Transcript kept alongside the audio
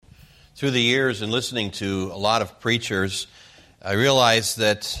Through the years and listening to a lot of preachers, I realized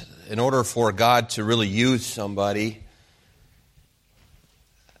that in order for God to really use somebody,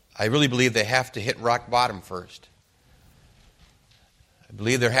 I really believe they have to hit rock bottom first. I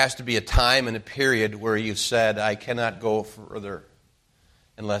believe there has to be a time and a period where you've said, I cannot go further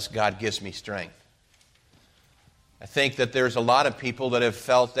unless God gives me strength. I think that there's a lot of people that have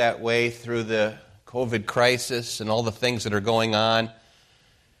felt that way through the COVID crisis and all the things that are going on.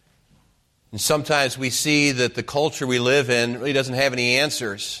 And sometimes we see that the culture we live in really doesn't have any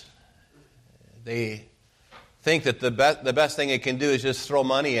answers. They think that the best thing it can do is just throw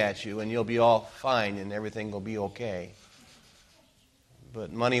money at you and you'll be all fine and everything will be okay.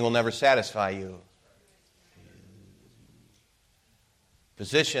 But money will never satisfy you.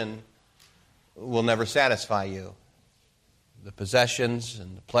 Position will never satisfy you. The possessions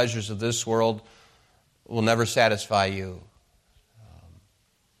and the pleasures of this world will never satisfy you.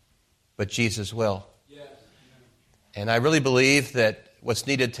 But Jesus will. Yes. And I really believe that what's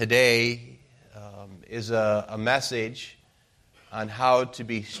needed today is a message on how to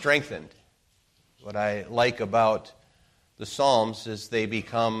be strengthened. What I like about the Psalms is they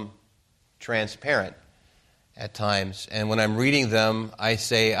become transparent at times. And when I'm reading them, I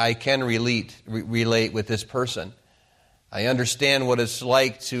say, I can relate with this person. I understand what it's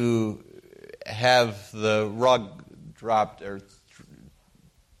like to have the rug dropped or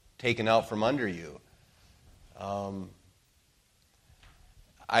taken out from under you.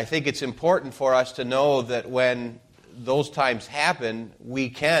 I think it's important for us to know that when those times happen, we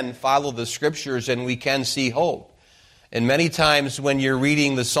can follow the Scriptures and we can see hope. And many times when you're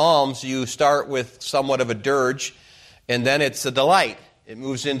reading the Psalms, you start with somewhat of a dirge, and then it's a delight. It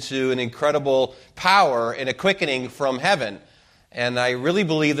moves into an incredible power and a quickening from heaven. And I really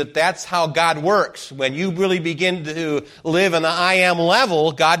believe that that's how God works. When you really begin to live on the I am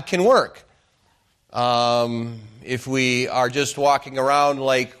level, God can work. If we are just walking around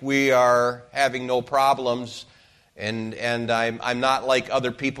like we are having no problems, and I'm not like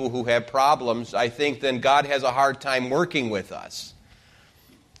other people who have problems, I think then God has a hard time working with us.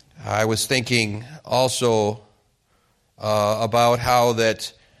 I was thinking also about how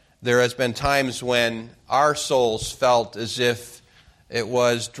that there has been times when our souls felt as if it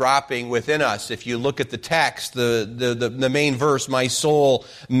was dropping within us. If you look at the text, the main verse, my soul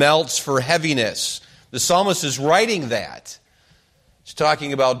melts for heaviness. The psalmist is writing that. He's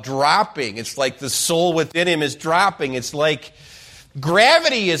talking about dropping. It's like the soul within him is dropping. It's like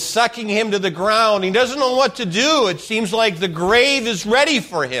gravity is sucking him to the ground. He doesn't know what to do. It seems like the grave is ready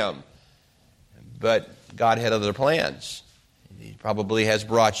for him. But God had other plans. He probably has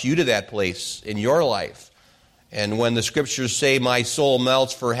brought you to that place in your life. And when the Scriptures say, my soul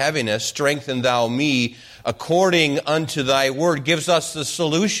melts for heaviness, strengthen thou me according unto thy word, gives us the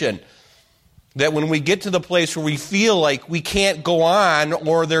solution. That when we get to the place where we feel like we can't go on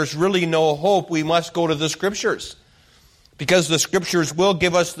or there's really no hope, we must go to the Scriptures. Because the Scriptures will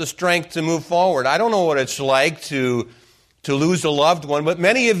give us the strength to move forward. I don't know what it's like to lose a loved one, but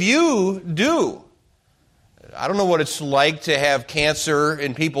many of you do. I don't know what it's like to have cancer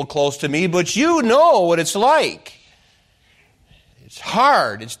in people close to me, but you know what it's like. It's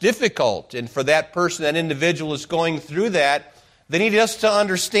hard, it's difficult, and for that person, that individual is going through that, they need us to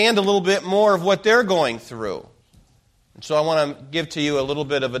understand a little bit more of what they're going through. And so I want to give to you a little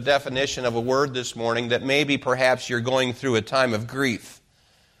bit of a definition of a word this morning that maybe perhaps you're going through a time of grief.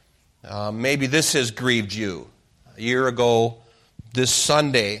 Maybe this has grieved you. A year ago, this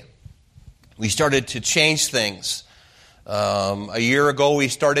Sunday, we started to change things. A year ago, we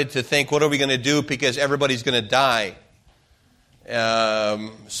started to think, what are we going to do because everybody's going to die?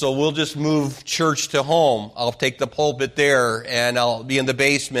 So we'll just move church to home. I'll take the pulpit there, and I'll be in the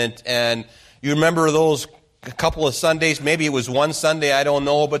basement. And you remember those a couple of Sundays? Maybe it was one Sunday, I don't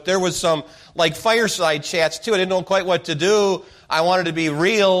know. But there was some like fireside chats too. I didn't know quite what to do. I wanted to be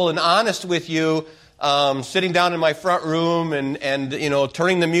real and honest with you. Sitting down in my front room and you know,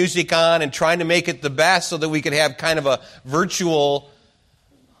 turning the music on and trying to make it the best so that we could have kind of a virtual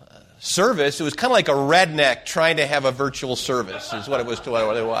service. It was kind of like a redneck trying to have a virtual service is what it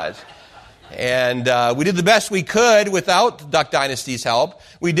was. And we did the best we could without Duck Dynasty's help.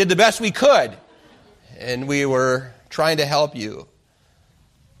 We did the best we could. And we were trying to help you.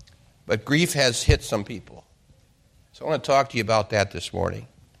 But grief has hit some people. So I want to talk to you about that this morning.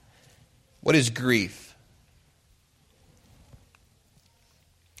 What is grief?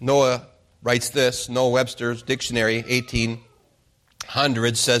 Noah writes this, Noah Webster's Dictionary,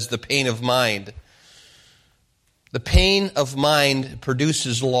 1800, says the pain of mind. The pain of mind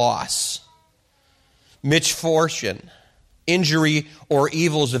produces loss, misfortune, injury, or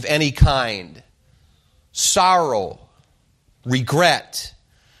evils of any kind. Sorrow, regret.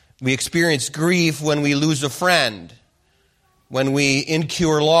 We experience grief when we lose a friend, when we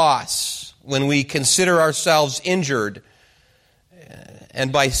incur loss, when we consider ourselves injured.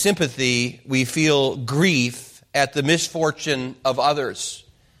 And by sympathy, we feel grief at the misfortune of others.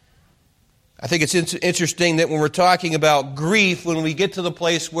 I think it's interesting that when we're talking about grief, when we get to the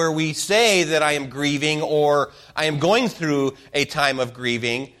place where we say that I am grieving or I am going through a time of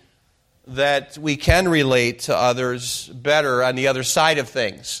grieving, that we can relate to others better on the other side of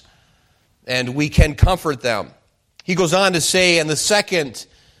things. And we can comfort them. He goes on to say in the second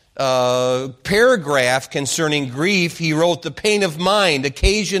paragraph concerning grief, he wrote, the pain of mind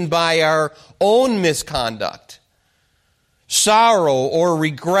occasioned by our own misconduct, sorrow or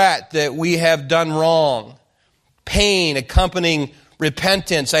regret that we have done wrong, pain accompanying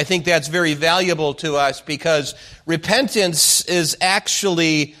repentance. I think that's very valuable to us because repentance is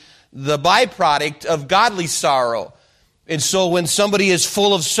actually the byproduct of godly sorrow. And so when somebody is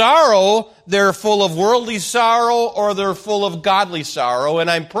full of sorrow, they're full of worldly sorrow or they're full of godly sorrow. And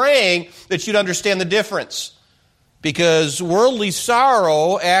I'm praying that you'd understand the difference. Because worldly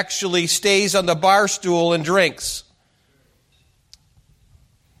sorrow actually stays on the bar stool and drinks.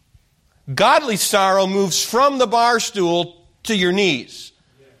 Godly sorrow moves from the bar stool to your knees.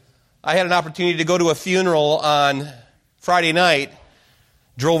 I had an opportunity to go to a funeral on Friday night.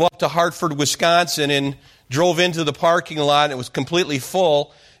 Drove up to Hartford, Wisconsin, and drove into the parking lot. And it was completely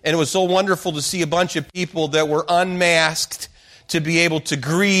full. And it was so wonderful to see a bunch of people that were unmasked to be able to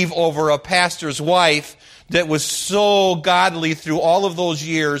grieve over a pastor's wife that was so godly through all of those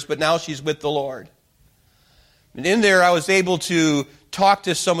years, but now she's with the Lord. And in there, I was able to talk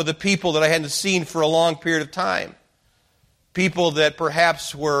to some of the people that I hadn't seen for a long period of time. People that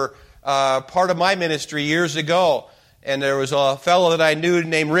perhaps were part of my ministry years ago. And there was a fellow that I knew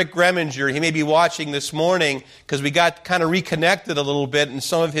named Rick Greminger. He may be watching this morning because we got kind of reconnected a little bit. And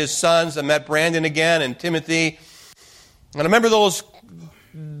some of his sons, I met Brandon again and Timothy. And I remember those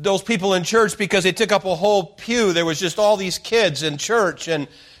people in church because they took up a whole pew. There was just all these kids in church. And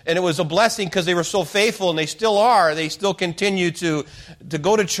it was a blessing because they were so faithful, and they still are. They still continue to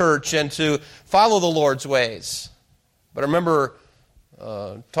go to church and to follow the Lord's ways. But I remember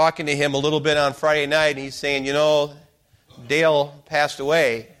talking to him a little bit on Friday night, and he's saying, you know, Dale passed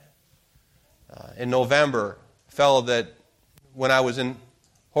away in November. A fellow that when I was in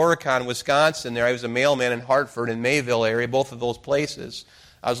Horicon, Wisconsin, there I was a mailman in Hartford and Mayville area, both of those places.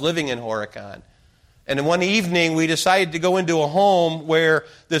 I was living in Horicon. And then one evening, we decided to go into a home where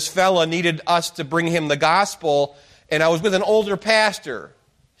this fella needed us to bring him the gospel. And I was with an older pastor.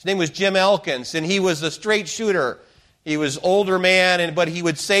 His name was Jim Elkins, and he was a straight shooter. He was an older man, but he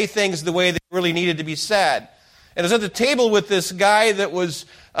would say things the way they really needed to be said. And I was at the table with this guy that was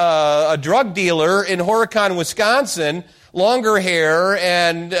a drug dealer in Horicon, Wisconsin, longer hair,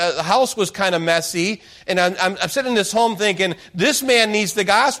 and the house was kind of messy. And I'm sitting in this home thinking, this man needs the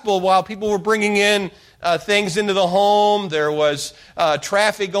gospel, while people were bringing in things into the home. There was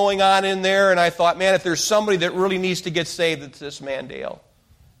traffic going on in there. And I thought, man, if there's somebody that really needs to get saved, it's this man, Dale.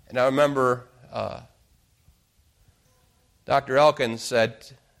 And I remember Dr. Elkins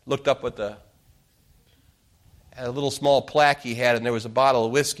looked up at a little small plaque he had, and there was a bottle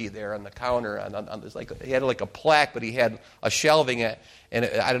of whiskey there on the counter. He had like a plaque, but he had a shelving, and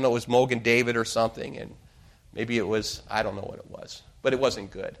I don't know, it was Mogan David or something, and maybe it was, I don't know what it was, but it wasn't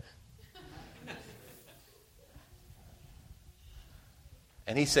good.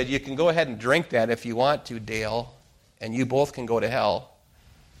 And he said, you can go ahead and drink that if you want to, Dale, and you both can go to hell,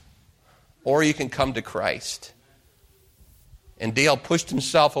 or you can come to Christ. And Dale pushed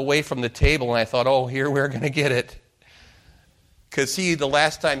himself away from the table, and I thought, oh, here we're going to get it. Because the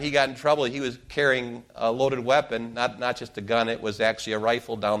last time he got in trouble, he was carrying a loaded weapon, not just a gun, it was actually a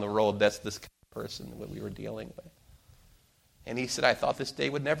rifle down the road. That's this kind of person that we were dealing with. And he said, I thought this day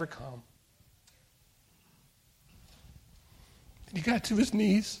would never come. And he got to his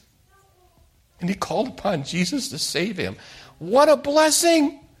knees, and he called upon Jesus to save him. What a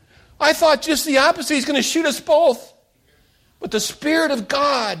blessing! I thought just the opposite. He's going to shoot us both. But the Spirit of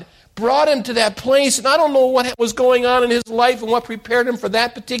God brought him to that place, and I don't know what was going on in his life and what prepared him for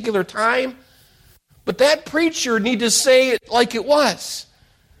that particular time. But that preacher needed to say it like it was.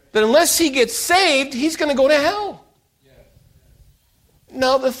 That unless he gets saved, he's going to go to hell.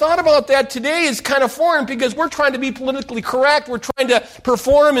 Now, the thought about that today is kind of foreign because we're trying to be politically correct. We're trying to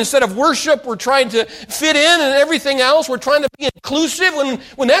perform instead of worship. We're trying to fit in and everything else. We're trying to be inclusive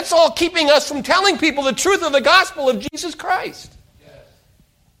when that's all keeping us from telling people the truth of the gospel of Jesus Christ. Yes.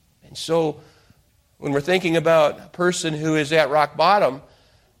 And so When we're thinking about a person who is at rock bottom,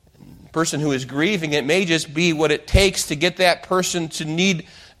 a person who is grieving, it may just be what it takes to get that person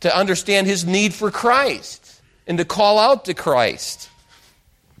to understand his need for Christ and to call out to Christ.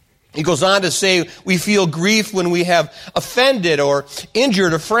 He goes on to say, we feel grief when we have offended or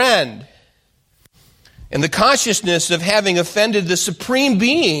injured a friend. And the consciousness of having offended the Supreme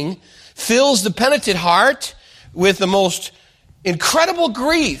Being fills the penitent heart with the most incredible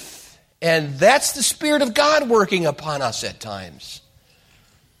grief. And that's the Spirit of God working upon us at times.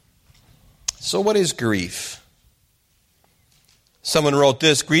 So what is grief? Someone wrote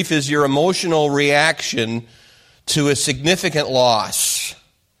this: grief is your emotional reaction to a significant loss.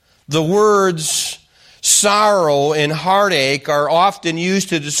 The words sorrow and heartache are often used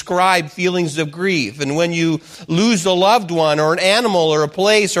to describe feelings of grief. And when you lose a loved one or an animal or a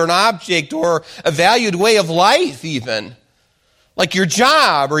place or an object or a valued way of life even, like your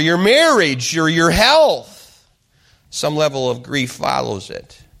job or your marriage or your health, some level of grief follows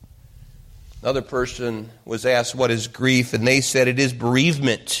it. Another person was asked, what is grief? And they said it is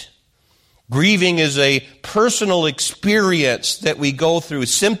bereavement. Grieving is a personal experience that we go through.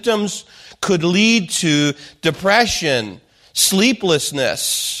 Symptoms could lead to depression,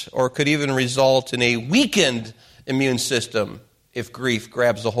 sleeplessness, or could even result in a weakened immune system if grief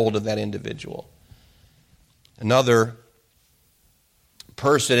grabs a hold of that individual. Another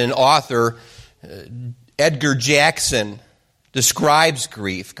person, an author, Edgar Jackson, describes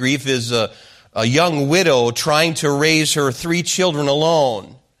grief. Grief is a young widow trying to raise her 3 children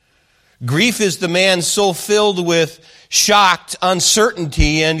alone. Grief is the man so filled with shocked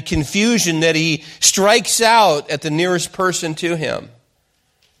uncertainty and confusion that he strikes out at the nearest person to him.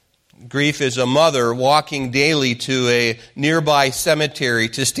 Grief is a mother walking daily to a nearby cemetery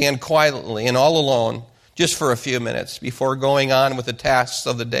to stand quietly and all alone just for a few minutes before going on with the tasks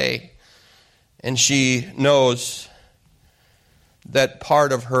of the day. And she knows that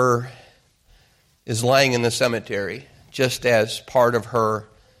part of her is lying in the cemetery, just as part of her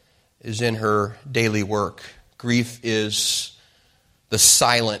is in her daily work. Grief is the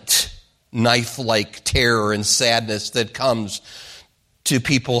silent, knife-like terror and sadness that comes to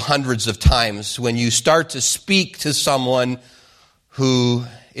people hundreds of times when you start to speak to someone who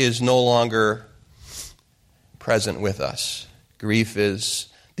is no longer present with us. Grief is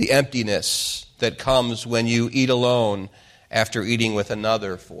the emptiness that comes when you eat alone after eating with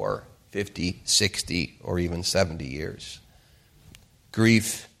another for 50, 60, or even 70 years.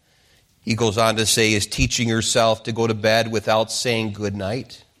 Grief, he goes on to say, is teaching yourself to go to bed without saying good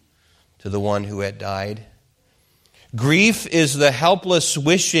night to the one who had died. Grief is the helpless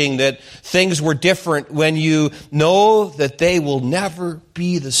wishing that things were different when you know that they will never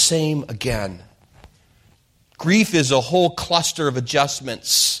be the same again. Grief is a whole cluster of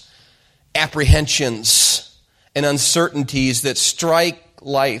adjustments, apprehensions, and uncertainties that strike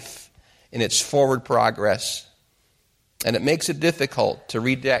life in its forward progress. And it makes it difficult to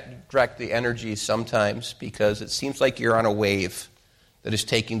redirect the energy sometimes because it seems like you're on a wave that is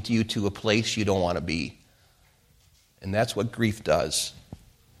taking you to a place you don't want to be. And that's what grief does.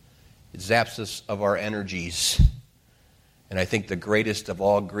 It zaps us of our energies. And I think the greatest of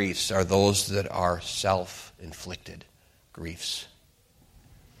all griefs are those that are self-inflicted griefs.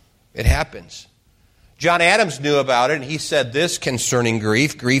 It happens. John Adams knew about it, and he said this concerning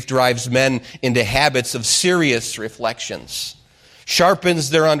grief. Grief drives men into habits of serious reflections,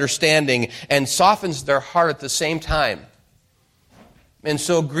 sharpens their understanding, and softens their heart at the same time. And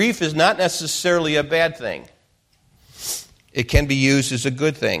so grief is not necessarily a bad thing. It can be used as a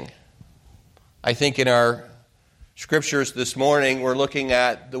good thing. I think in our scriptures this morning, we're looking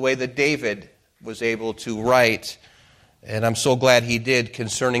at the way that David was able to write, and I'm so glad he did,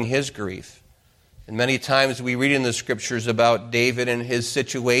 concerning his grief. And many times we read in the scriptures about David and his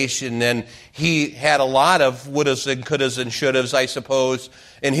situation, and he had a lot of wouldas and couldas and shouldas, I suppose,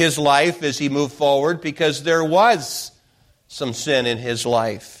 in his life as he moved forward, because there was some sin in his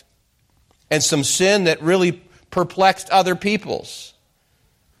life, and some sin that really perplexed other people's.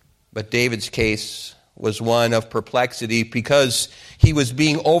 But David's case was one of perplexity because he was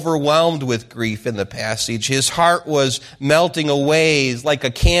being overwhelmed with grief in the passage. His heart was melting away like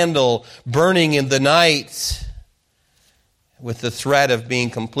a candle burning in the night with the threat of being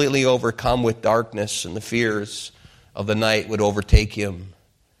completely overcome with darkness, and the fears of the night would overtake him,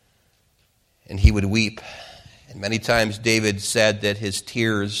 and he would weep. And many times David said that his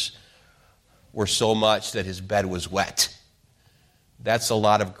tears were so much that his bed was wet. That's a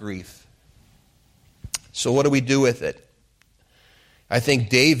lot of grief. So what do we do with it? I think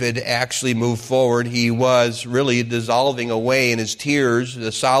David actually moved forward. He was really dissolving away in his tears.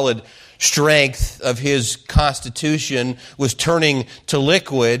 The solid strength of his constitution was turning to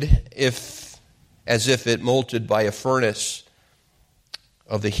liquid as if it molted by a furnace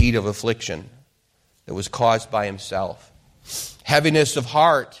of the heat of affliction that was caused by himself. Heaviness of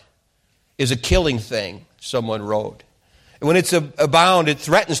heart is a killing thing, someone wrote. And when it's abound, it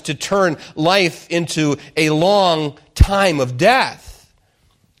threatens to turn life into a long time of death,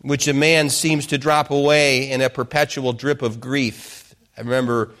 which a man seems to drop away in a perpetual drip of grief. I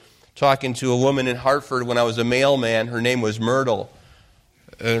remember talking to a woman in Hartford when I was a mailman. Her name was Myrtle.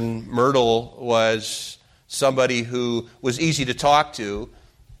 And Myrtle was somebody who was easy to talk to.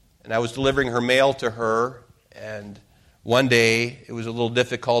 And I was delivering her mail to her. And one day, it was a little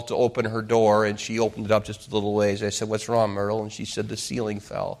difficult to open her door. And she opened it up just a little ways. I said, "What's wrong, Myrtle?" And she said, "The ceiling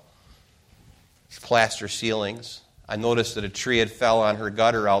fell." It's plaster ceilings. I noticed that a tree had fell on her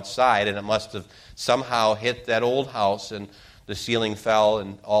gutter outside. And it must have somehow hit that old house. And the ceiling fell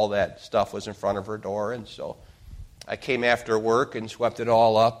and all that stuff was in front of her door. And so I came after work and swept it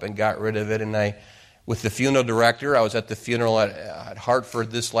all up and got rid of it. And with the funeral director, I was at the funeral at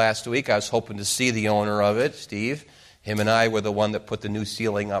Hartford this last week. I was hoping to see the owner of it, Steve. Him and I were the one that put the new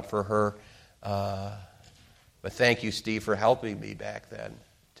ceiling up for her. But thank you, Steve, for helping me back then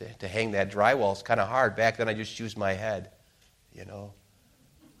to hang that drywall. It's kind of hard. Back then I just used my head, you know.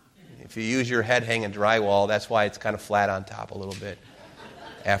 If you use your head hanging drywall, that's why it's kind of flat on top a little bit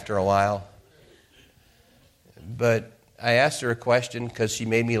after a while. But I asked her a question because she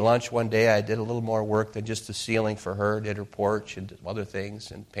made me lunch one day. I did a little more work than just the ceiling for her, did her porch and other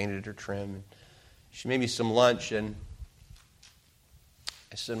things and painted her trim. And she made me some lunch and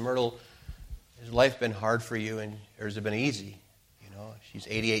I said, "Myrtle, has life been hard for you or has it been easy?" You know, she's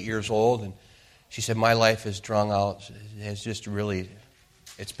 88 years old and she said, "My life is drawn out.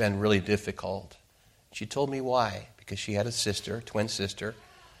 It's been really difficult." She told me why. Because she had a sister, twin sister.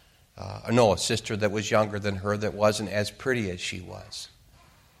 A sister that was younger than her that wasn't as pretty as she was.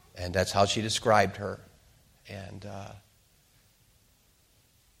 And that's how she described her. And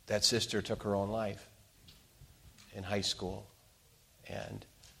that sister took her own life in high school. And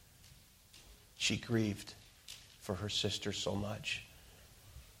she grieved for her sister so much.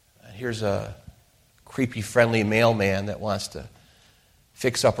 And here's a creepy, friendly mailman that wants to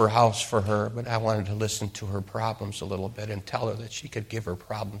fix up her house for her, but I wanted to listen to her problems a little bit and tell her that she could give her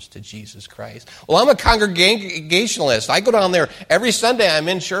problems to Jesus Christ. Well, I'm a congregationalist. I go down there every Sunday. I'm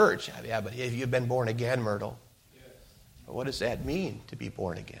in church. Yeah, but have you been born again, Myrtle? Yes. Well, what does that mean, to be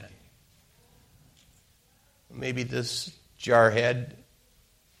born again? Maybe this jarhead,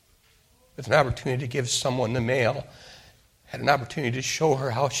 with an opportunity to give someone the mail, had an opportunity to show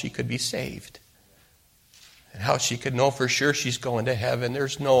her how she could be saved. And how she could know for sure she's going to heaven.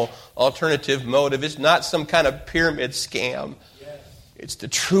 There's no alternative motive. It's not some kind of pyramid scam. Yes. It's the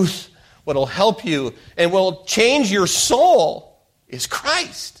truth. What will help you and will change your soul is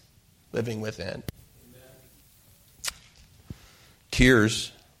Christ living within. Amen.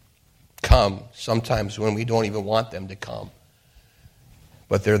 Tears come sometimes when we don't even want them to come.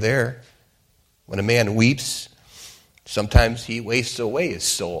 But they're there. When a man weeps, sometimes he wastes away his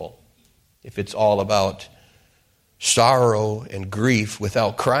soul. If it's all about sorrow and grief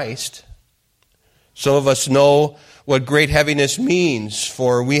without Christ. Some of us know what great heaviness means,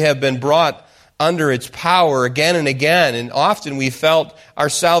 for we have been brought under its power again and again, and often we felt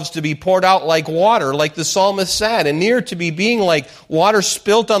ourselves to be poured out like water, like the psalmist said, and near to be being like water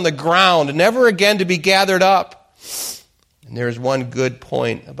spilt on the ground, never again to be gathered up. And there is one good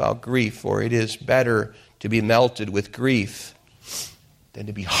point about grief, for it is better to be melted with grief than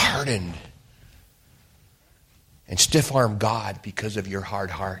to be hardened and stiff-arm God because of your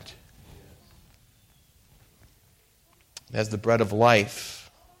hard heart. As the bread of life,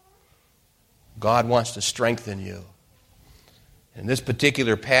 God wants to strengthen you. In this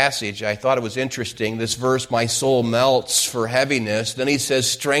particular passage, I thought it was interesting. This verse, "My soul melts for heaviness." Then he says,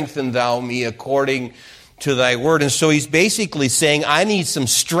 "Strengthen thou me according to thy word." And so he's basically saying, I need some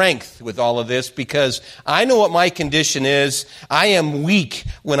strength with all of this because I know what my condition is. I am weak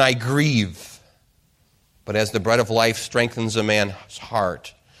when I grieve. But as the bread of life strengthens a man's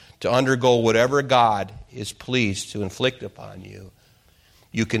heart to undergo whatever God is pleased to inflict upon you,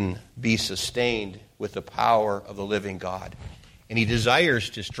 you can be sustained with the power of the living God. And he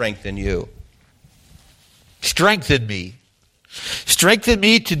desires to strengthen you. Strengthen me. Strengthen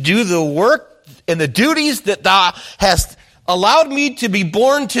me to do the work and the duties that thou hast allowed me to be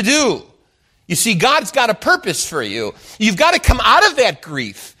born to do. You see, God's got a purpose for you. You've got to come out of that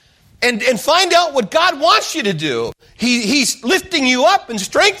grief. and find out what God wants you to do. He's lifting you up and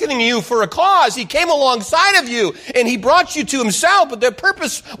strengthening you for a cause. He came alongside of you and he brought you to himself, but the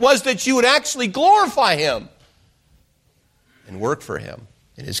purpose was that you would actually glorify him and work for him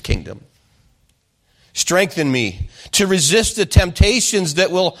in his kingdom. Strengthen me to resist the temptations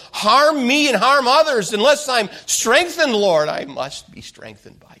that will harm me and harm others. Unless I'm strengthened, Lord, I must be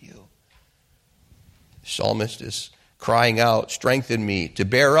strengthened by you. The psalmist is crying out, strengthen me to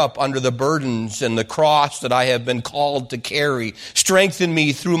bear up under the burdens and the cross that I have been called to carry. Strengthen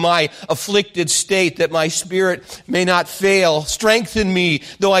me through my afflicted state that my spirit may not fail. Strengthen me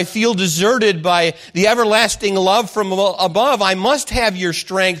though I feel deserted by the everlasting love from above. I must have your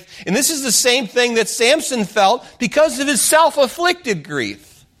strength. And this is the same thing that Samson felt because of his self-afflicted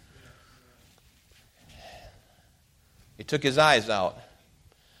grief. He took his eyes out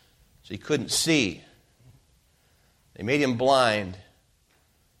so he couldn't see. They made him blind,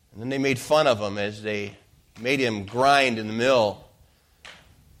 and then they made fun of him as they made him grind in the mill.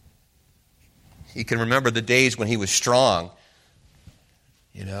 He can remember the days when he was strong,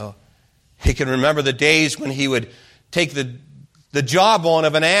 you know. He can remember the days when he would take the jawbone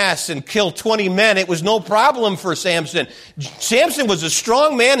of an ass and kill 20 men. It was no problem for Samson. Samson was a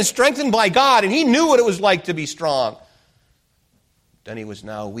strong man and strengthened by God, and he knew what it was like to be strong. Then he was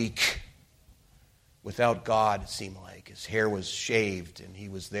now weak. Without God, it seemed like. His hair was shaved, and he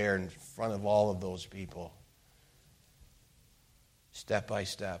was there in front of all of those people. Step by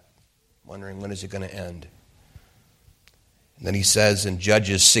step, wondering when is it going to end. And then he says in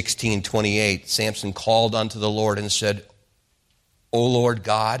Judges 16:28, Samson called unto the Lord and said, O Lord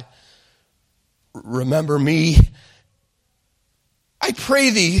God, remember me, I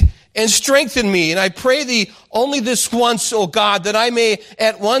pray thee, and strengthen me. And I pray thee only this once, O God, that I may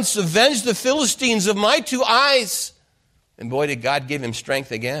at once avenge the Philistines of my two eyes. And boy, did God give him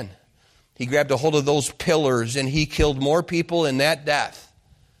strength again. He grabbed a hold of those pillars and he killed more people in that death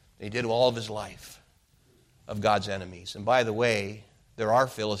than he did all of his life of God's enemies. And by the way, there are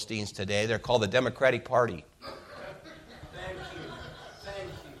Philistines today. They're called the Democratic Party. Thank you. Thank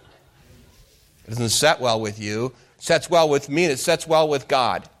you. It doesn't set well with you. It sets well with me and it sets well with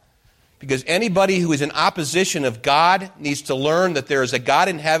God. Because anybody who is in opposition of God needs to learn that there is a God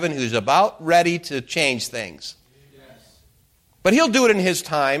in heaven who's about ready to change things. Yes. But he'll do it in his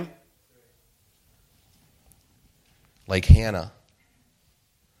time. Like Hannah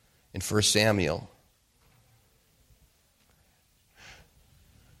in 1 Samuel.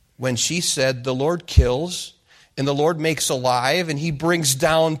 When she said, the Lord kills and the Lord makes alive, and he brings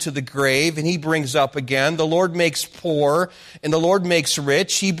down to the grave, and he brings up again. The Lord makes poor, and the Lord makes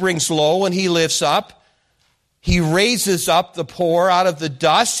rich. He brings low, and he lifts up. He raises up the poor out of the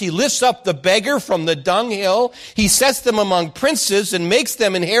dust. He lifts up the beggar from the dunghill. He sets them among princes and makes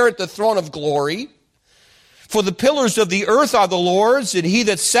them inherit the throne of glory. For the pillars of the earth are the Lord's, and he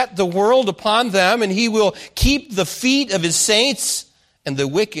that set the world upon them, and he will keep the feet of his saints, and the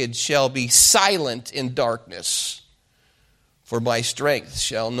wicked shall be silent in darkness. For by strength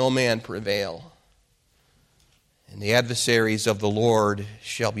shall no man prevail. And the adversaries of the Lord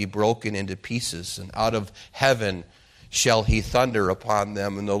shall be broken into pieces, and out of heaven shall he thunder upon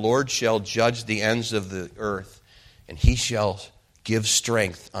them. And the Lord shall judge the ends of the earth, and he shall give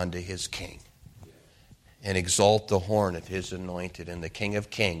strength unto his king, and exalt the horn of his anointed. And the King of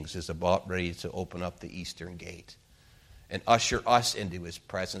Kings is about ready to open up the eastern gate and usher us into his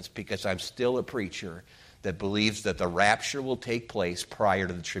presence, because I'm still a preacher that believes that the rapture will take place prior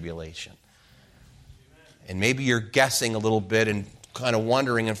to the tribulation. And maybe you're guessing a little bit and kind of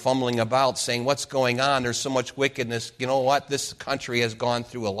wondering and fumbling about, saying, what's going on? There's so much wickedness. You know what? This country has gone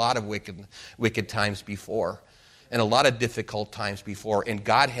through a lot of wicked times before, and a lot of difficult times before, and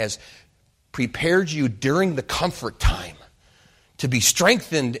God has prepared you during the comfort time to be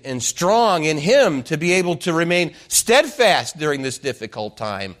strengthened and strong in him, to be able to remain steadfast during this difficult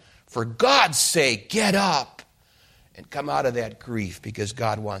time. For God's sake, get up and come out of that grief, because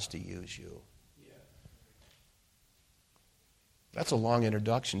God wants to use you. That's a long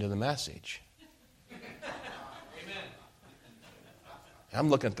introduction to the message. I'm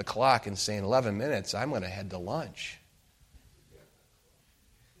looking at the clock and saying 11 minutes, I'm going to head to lunch.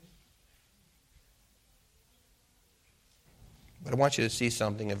 But I want you to see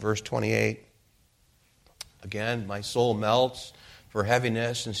something in verse 28. Again, my soul melts for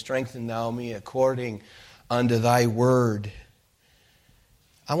heaviness, and strengthen thou me according unto thy word.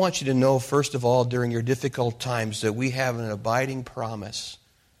 I want you to know, first of all, during your difficult times, that we have an abiding promise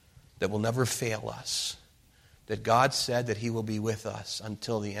that will never fail us. That God said that he will be with us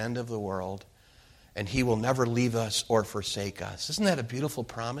until the end of the world. and He will never leave us or forsake us. Isn't that a beautiful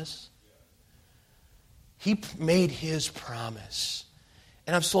promise? He made His promise.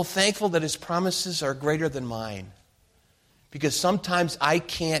 And I'm so thankful that His promises are greater than mine. Because sometimes I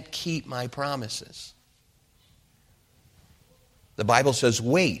can't keep my promises. The Bible says,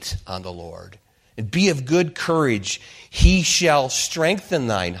 wait on the Lord, and be of good courage. He shall strengthen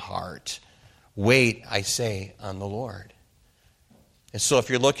thine heart. Wait, I say, on the Lord. And so if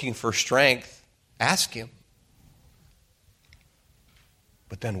you're looking for strength, ask Him.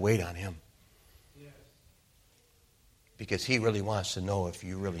 But then wait on Him. Because He really wants to know if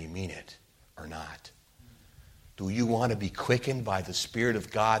you really mean it or not. Do you want to be quickened by the Spirit of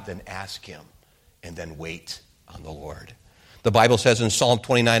God? Then ask Him, and then wait on the Lord. The Bible says in Psalm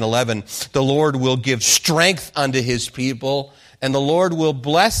 29:11, the Lord will give strength unto His people, and the Lord will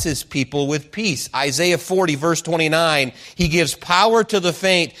bless His people with peace. Isaiah 40, verse 29, He gives power to the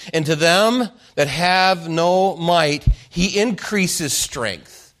faint, and to them that have no might, He increases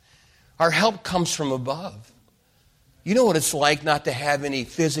strength. Our help comes from above. You know what it's like not to have any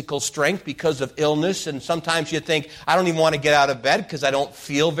physical strength because of illness, and sometimes you think, I don't even want to get out of bed because I don't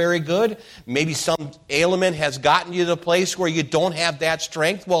feel very good. Maybe some ailment has gotten you to the place where you don't have that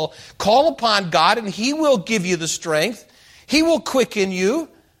strength. Well, call upon God and He will give you the strength. He will quicken you.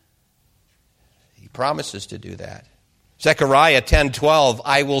 He promises to do that. Zechariah 10:12,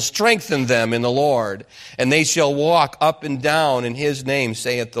 I will strengthen them in the Lord, and they shall walk up and down in His name,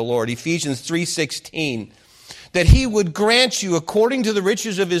 saith the Lord. Ephesians 3:16, that He would grant you, according to the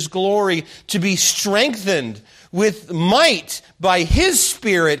riches of His glory, to be strengthened with might by His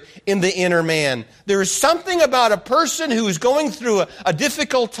Spirit in the inner man. There is something about a person who is going through a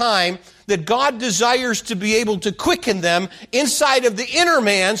difficult time that God desires to be able to quicken them inside of the inner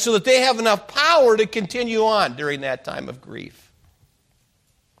man so that they have enough power to continue on during that time of grief.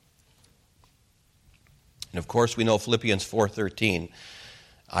 And of course, we know Philippians 4:13,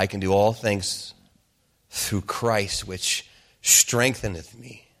 I can do all things through Christ, which strengtheneth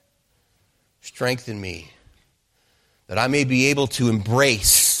me. Strengthen me, that I may be able to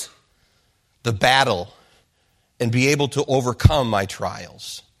embrace the battle and be able to overcome my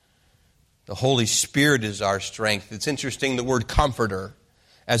trials. The Holy Spirit is our strength. It's interesting, the word comforter,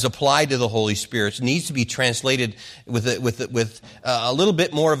 as applied to the Holy Spirit, needs to be translated with a little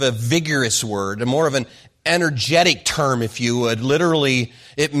bit more of a vigorous word, a more of an energetic term, if you would. Literally,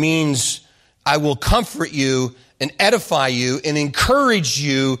 it means I will comfort you and edify you and encourage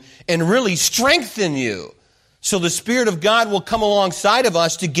you and really strengthen you. So the Spirit of God will come alongside of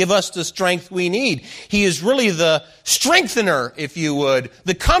us to give us the strength we need. He is really the strengthener, if you would,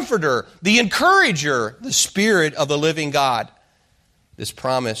 the comforter, the encourager, the Spirit of the living God. This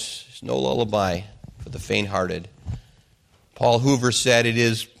promise is no lullaby for the faint-hearted. Paul Hoover said it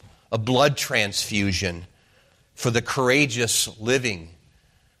is a blood transfusion for the courageous living.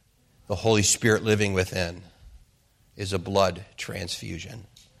 The Holy Spirit living within is a blood transfusion.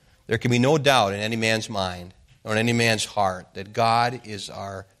 There can be no doubt in any man's mind or in any man's heart that God is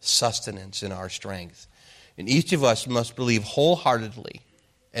our sustenance and our strength. And each of us must believe wholeheartedly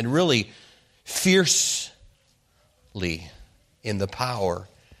and really fiercely in the power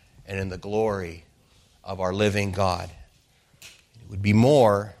and in the glory of our living God. It would be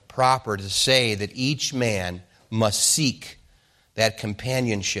more proper to say that each man must seek that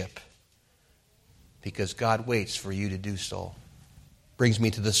companionship, because God waits for you to do so. Brings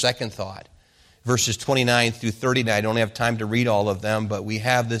me to the second thought. Verses 29 through 39, I don't have time to read all of them, but we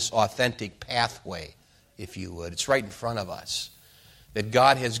have this authentic pathway, if you would. It's right in front of us. That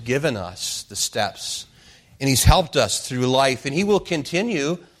God has given us the steps, and He's helped us through life, and He will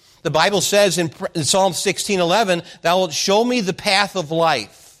continue. The Bible says in Psalm 16:11, Thou wilt show me the path of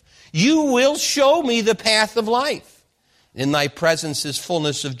life. You will show me the path of life. In Thy presence is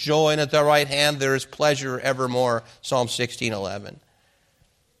fullness of joy, and at Thy right hand there is pleasure evermore. Psalm 16:11.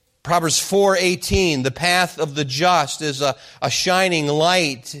 Proverbs 4:18, the path of the just is a shining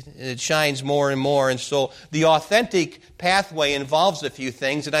light. It shines more and more. And so the authentic pathway involves a few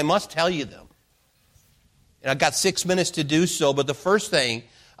things, and I must tell you them. And I've got 6 minutes to do so, but the first thing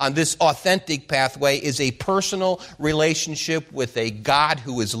on this authentic pathway is a personal relationship with a God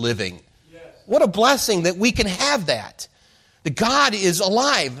who is living. Yes. What a blessing that we can have that. The God is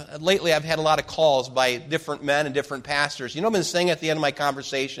alive. Lately, I've had a lot of calls by different men and different pastors. You know what I've been saying at the end of my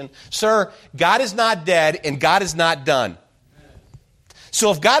conversation? Sir, God is not dead and God is not done.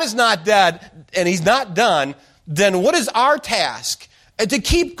 So if God is not dead and He's not done, then what is our task? To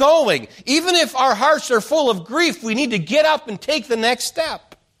keep going. Even if our hearts are full of grief, we need to get up and take the next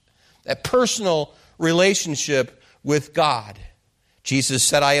step. That personal relationship with God. Jesus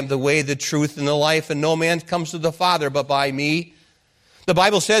said, I am the way, the truth, and the life, and no man comes to the Father but by me. The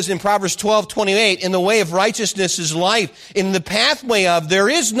Bible says in Proverbs 12:28, in the way of righteousness is life. In the pathway of there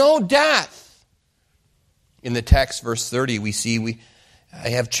is no death. In the text, verse 30, we see I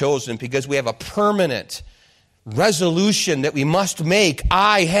have chosen because we have a permanent resolution that we must make.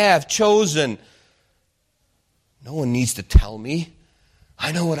 I have chosen. No one needs to tell me.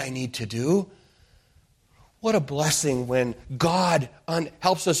 I know what I need to do. What a blessing when God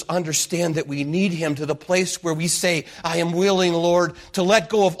helps us understand that we need Him to the place where we say, I am willing, Lord, to let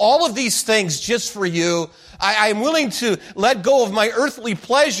go of all of these things just for you. I am willing to let go of my earthly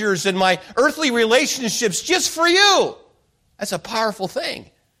pleasures and my earthly relationships just for you. That's a powerful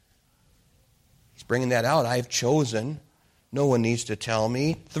thing. He's bringing that out. I have chosen. No one needs to tell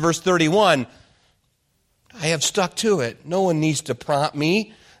me. Verse 31, I have stuck to it. No one needs to prompt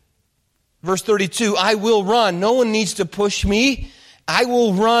me. Verse 32, I will run. No one needs to push me. I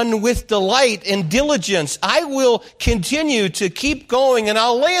will run with delight and diligence. I will continue to keep going, and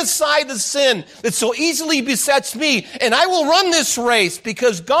I'll lay aside the sin that so easily besets me, and I will run this race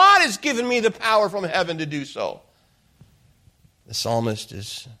because God has given me the power from heaven to do so. The psalmist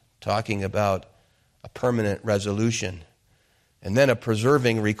is talking about a permanent resolution and then a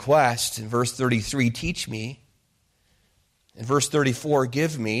preserving request. In verse 33, teach me. In verse 34,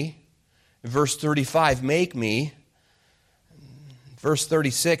 give me. In verse 35, make me. Verse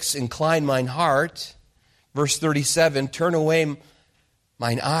 36, incline mine heart. Verse 37, turn away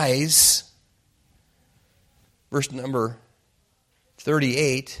mine eyes. Verse number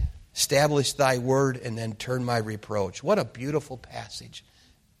 38, establish thy word and then turn my reproach. What a beautiful passage.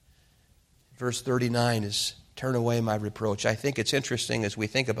 Verse 39 is turn away my reproach. I think it's interesting as we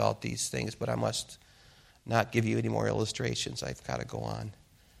think about these things, but I must not give you any more illustrations. I've got to go on.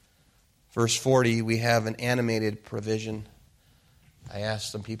 Verse 40, we have an animated provision. I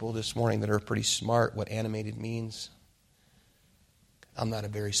asked some people this morning that are pretty smart what animated means. I'm not a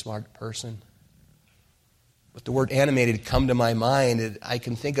very smart person. But the word animated come to my mind. I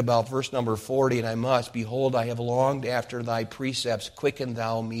can think about verse number 40, and I must. Behold, I have longed after thy precepts. Quicken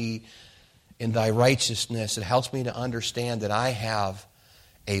thou me in thy righteousness. It helps me to understand that I have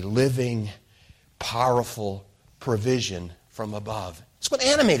a living, powerful provision from above. That's what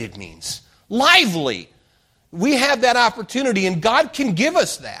animated means. Lively. We have that opportunity, and God can give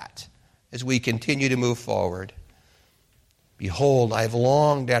us that as we continue to move forward. Behold, I have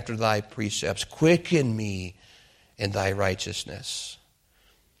longed after thy precepts. Quicken me in thy righteousness.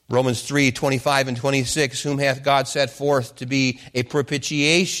 Romans 3:25 and 26, whom hath God set forth to be a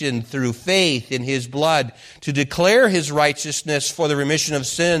propitiation through faith in his blood, to declare his righteousness for the remission of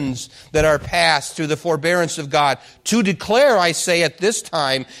sins that are past through the forbearance of God. To declare, I say at this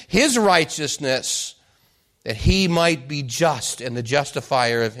time, his righteousness, that he might be just and the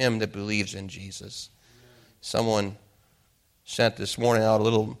justifier of him that believes in Jesus. Someone sent this morning out a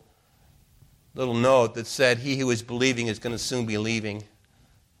little note that said, he who is believing is going to soon be leaving.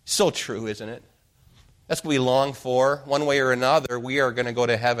 So true, isn't it? That's what we long for. One way or another, we are going to go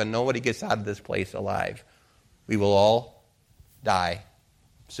to heaven. Nobody gets out of this place alive. We will all die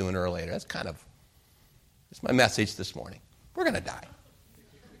sooner or later. That's my message this morning. We're going to die.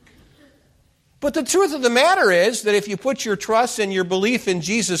 But the truth of the matter is that if you put your trust and your belief in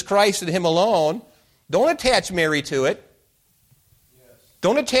Jesus Christ and him alone, don't attach Mary to it.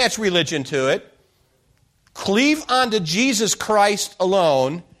 Don't attach religion to it. Cleave onto Jesus Christ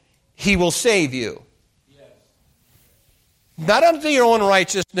alone. He will save you. Yes. Not unto your own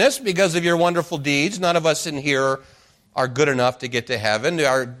righteousness because of your wonderful deeds. None of us in here are good enough to get to heaven.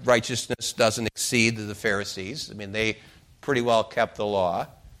 Our righteousness doesn't exceed the Pharisees. I mean, they pretty well kept the law,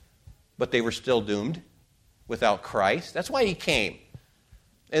 but they were still doomed without Christ. That's why he came.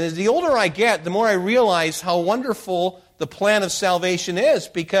 And as the older I get, the more I realize how wonderful the plan of salvation is,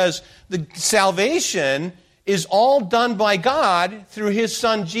 because the salvation is all done by God through his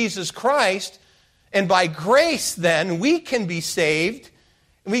Son, Jesus Christ. And by grace, then, we can be saved.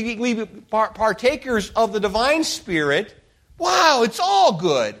 We partakers of the divine Spirit. Wow, it's all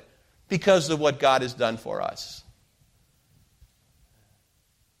good because of what God has done for us.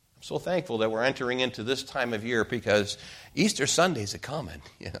 I'm so thankful that we're entering into this time of year because Easter Sunday's a coming,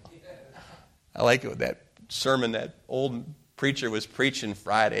 I like it, that sermon that old preacher was preaching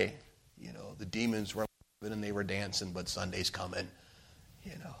Friday. The demons were and they were dancing, but Sunday's coming.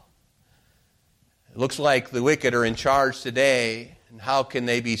 It looks like the wicked are in charge today, and how can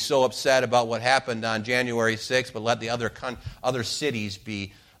they be so upset about what happened on January 6th, but let the other cities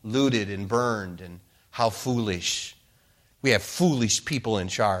be looted and burned, and how foolish. We have foolish people in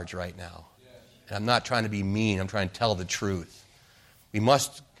charge right now. And I'm not trying to be mean, I'm trying to tell the truth. We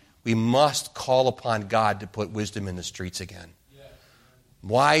must call upon God to put wisdom in the streets again. Yes.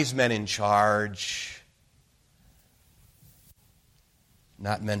 Wise men in charge,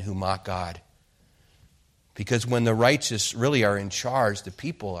 not men who mock God. Because when the righteous really are in charge, the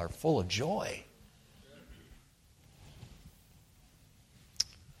people are full of joy.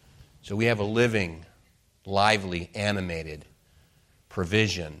 So we have a living, lively, animated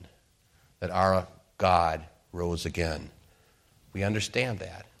provision that our God rose again. We understand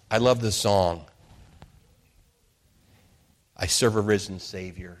that. I love this song. I serve a risen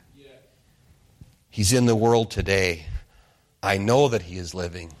Savior. He's in the world today. I know that he is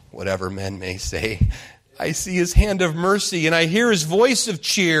living, whatever men may say. I see his hand of mercy and I hear his voice of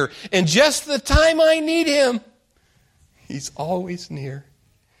cheer. And just the time I need him, he's always near.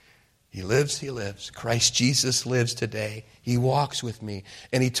 He lives, he lives. Christ Jesus lives today. He walks with me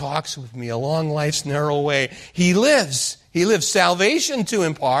and he talks with me along life's narrow way. He lives. He lives salvation to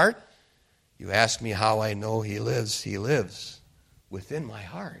impart. You ask me how I know he lives. He lives within my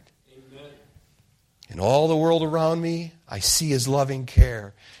heart. In all the world around me, I see his loving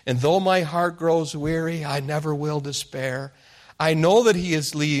care. And though my heart grows weary, I never will despair. I know that he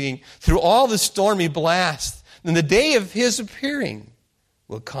is leading through all the stormy blast. And the day of his appearing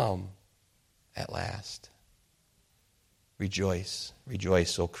will come at last. Rejoice,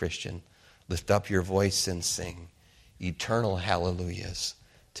 rejoice, O Christian. Lift up your voice and sing eternal hallelujahs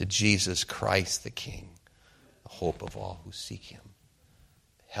to Jesus Christ the King, the hope of all who seek him,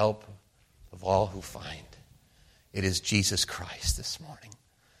 help of all who find. It is Jesus Christ this morning.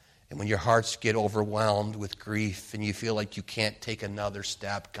 And when your hearts get overwhelmed with grief and you feel like you can't take another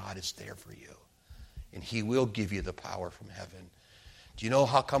step, God is there for you. And he will give you the power from heaven. Do you know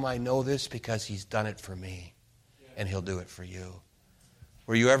how come I know this? Because he's done it for me. And he'll do it for you.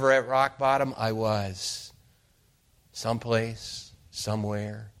 Were you ever at rock bottom? I was. Someplace,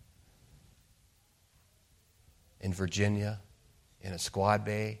 somewhere, in Virginia, in a squad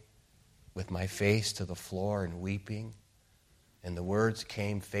bay, with my face to the floor and weeping. And the words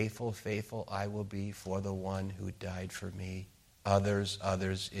came, faithful, faithful I will be for the one who died for me. Others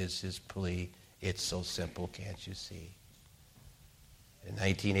is his plea. It's so simple, can't you see? In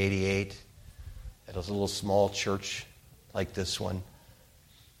 1988, at a little small church like this one,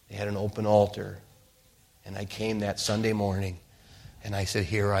 they had an open altar. And I came that Sunday morning, and I said,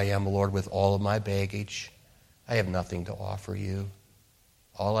 here I am, Lord, with all of my baggage. I have nothing to offer you.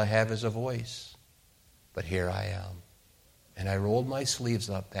 All I have is a voice, but here I am. And I rolled my sleeves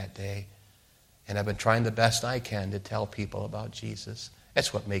up that day, and I've been trying the best I can to tell people about Jesus.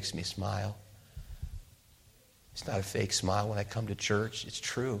 That's what makes me smile. It's not a fake smile when I come to church. It's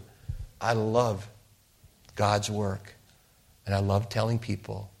true. I love God's work, and I love telling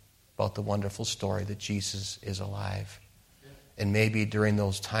people about the wonderful story that Jesus is alive. And maybe during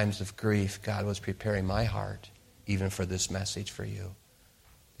those times of grief, God was preparing my heart even for this message for you.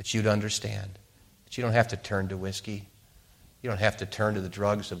 That you'd understand that you don't have to turn to whiskey. You don't have to turn to the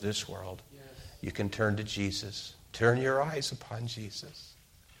drugs of this world. Yes. You can turn to Jesus. Turn your eyes upon Jesus.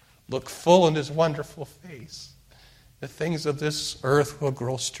 Look full in his wonderful face. The things of this earth will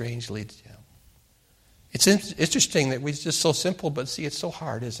grow strangely dim. It's interesting that it's just so simple, but see, it's so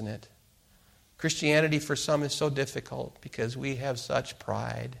hard, isn't it? Christianity for some is so difficult because we have such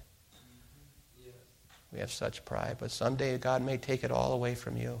pride. We have such pride, but someday God may take it all away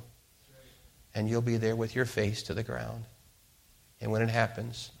from you, and you'll be there with your face to the ground. And when it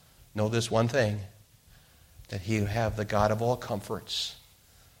happens, know this one thing, that you have the God of all comforts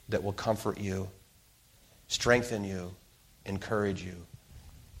that will comfort you, strengthen you, encourage you,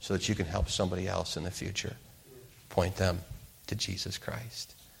 so that you can help somebody else in the future. Point them to Jesus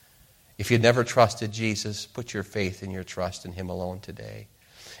Christ. If you've never trusted Jesus, put your faith and your trust in him alone today.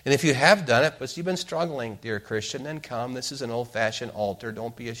 And if you have done it, but you've been struggling, dear Christian, then come. This is an old-fashioned altar.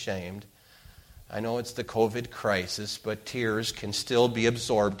 Don't be ashamed. I know it's the COVID crisis, but tears can still be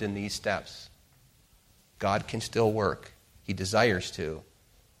absorbed in these steps. God can still work. He desires to.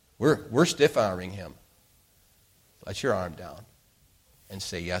 We're stiff-arming him. Let your arm down and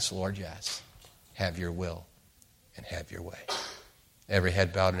say, yes, Lord, yes. Have your will and have your way. Every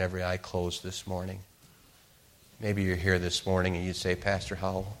head bowed and every eye closed this morning. Maybe you're here this morning and you say, Pastor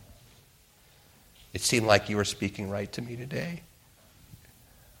Howell, it seemed like you were speaking right to me today.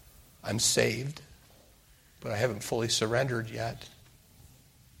 I'm saved, but I haven't fully surrendered yet.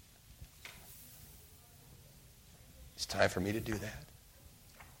 It's time for me to do that.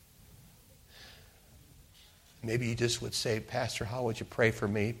 Maybe you just would say, Pastor, how would you pray for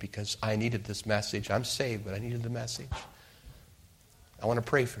me? Because I needed this message. I'm saved, but I needed the message. I want to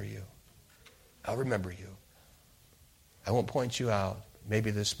pray for you. I'll remember you. I won't point you out.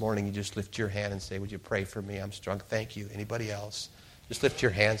 Maybe this morning you just lift your hand and say, would you pray for me? I'm strong. Thank you. Anybody else? Just lift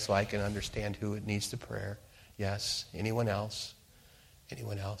your hand so I can understand who it needs the prayer. Yes. Anyone else?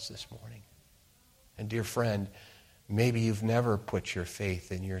 Anyone else this morning? And dear friend, maybe you've never put your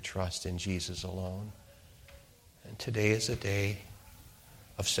faith and your trust in Jesus alone. And today is a day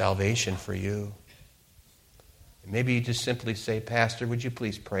of salvation for you. And maybe you just simply say, Pastor, would you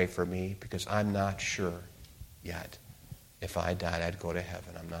please pray for me? Because I'm not sure yet. If I died, I'd go to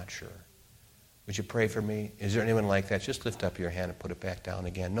heaven. I'm not sure. Would you pray for me? Is there anyone like that? Just lift up your hand and put it back down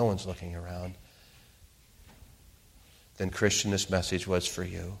again. No one's looking around. Then, Christian, this message was for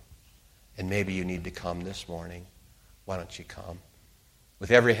you. And maybe you need to come this morning. Why don't you come?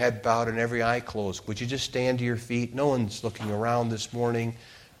 With every head bowed and every eye closed, would you just stand to your feet? No one's looking around this morning.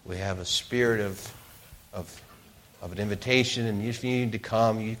 We have a spirit of an invitation, and if you need to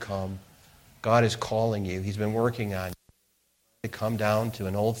come, you come. God is calling you. He's been working on you. To come down to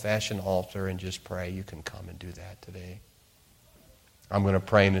an old-fashioned altar and just pray, you can come and do that today. I'm going to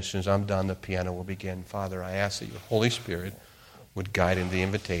pray, and as soon as I'm done, the piano will begin. Father, I ask that your Holy Spirit would guide in the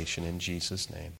invitation in Jesus' name.